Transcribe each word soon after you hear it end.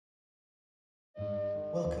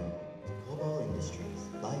Welcome to Cobalt Industries.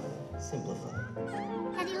 Life simplified.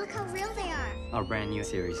 Daddy, look how real they are. Our brand new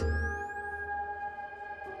series.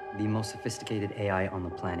 The most sophisticated AI on the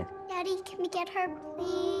planet. Daddy, can we get her,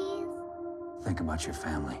 please? Think about your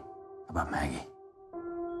family, about Maggie.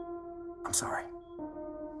 I'm sorry.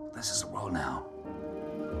 This is the world now.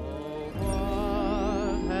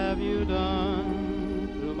 What have you done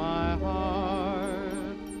to my heart?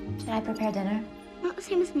 Should I prepare dinner? Not the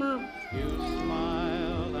same as Mom. You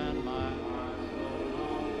smiled and my heart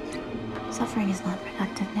Suffering is not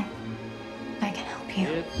productive, Nick. I can help you.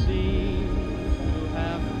 it seems to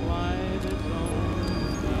have quite its own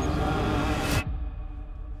design.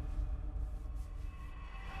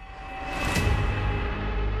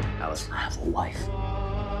 Allison, I have a wife.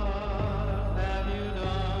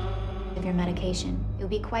 Of your medication, it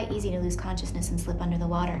would be quite easy to lose consciousness and slip under the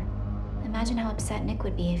water. Imagine how upset Nick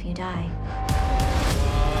would be if you die.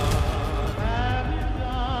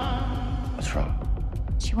 What's wrong?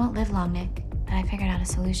 She won't live long, Nick, but I figured out a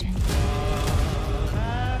solution.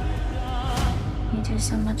 You do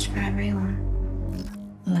so much for everyone.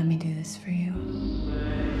 Let me do this for you.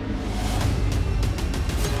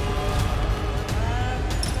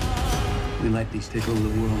 We let these take over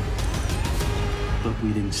the world, but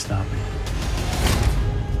we didn't stop it.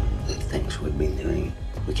 The things we've been doing,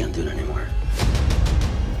 we can't do it anymore.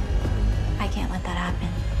 I can't let that happen.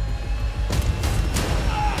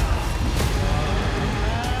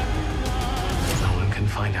 No one can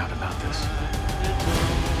find out about this.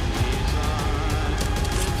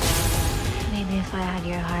 Maybe if I had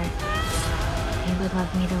your heart, he would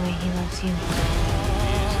love me the way he loves you.